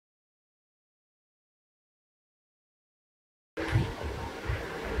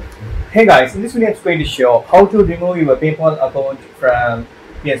Hey guys, in this video I'm going to show how to remove your PayPal account from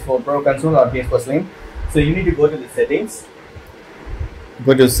PS4 Pro console or PS4 Slim. So you need to go to the settings.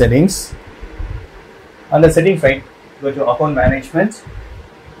 Go to settings. On the settings, right, go to account management.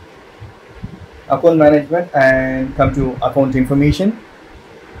 Account management and come to account information.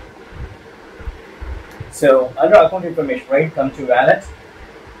 So under account information, right, come to wallet.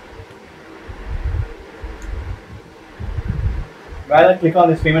 Wallet, click on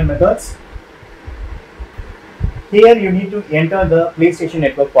this payment methods. Here you need to enter the PlayStation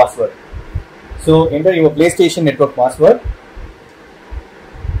Network password. So enter your PlayStation Network password.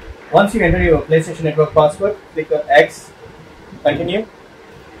 Once you enter your PlayStation Network password, click on X, continue.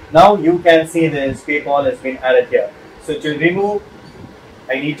 Now you can see this PayPal has been added here. So to remove,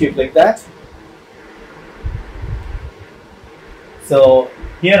 I need to click that. So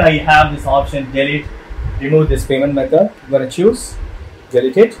here I have this option, delete, remove this payment method. I'm going to choose,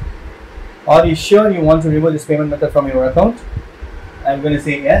 delete it. Are you sure you want to remove this payment method from your account? I'm going to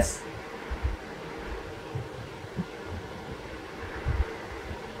say yes.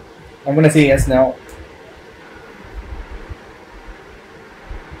 I'm going to say yes now.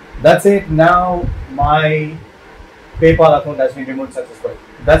 That's it. Now my PayPal account has been removed successfully.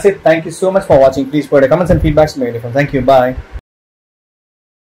 That's it. Thank you so much for watching. Please put comments and feedbacks to my uniform. Thank you. Bye.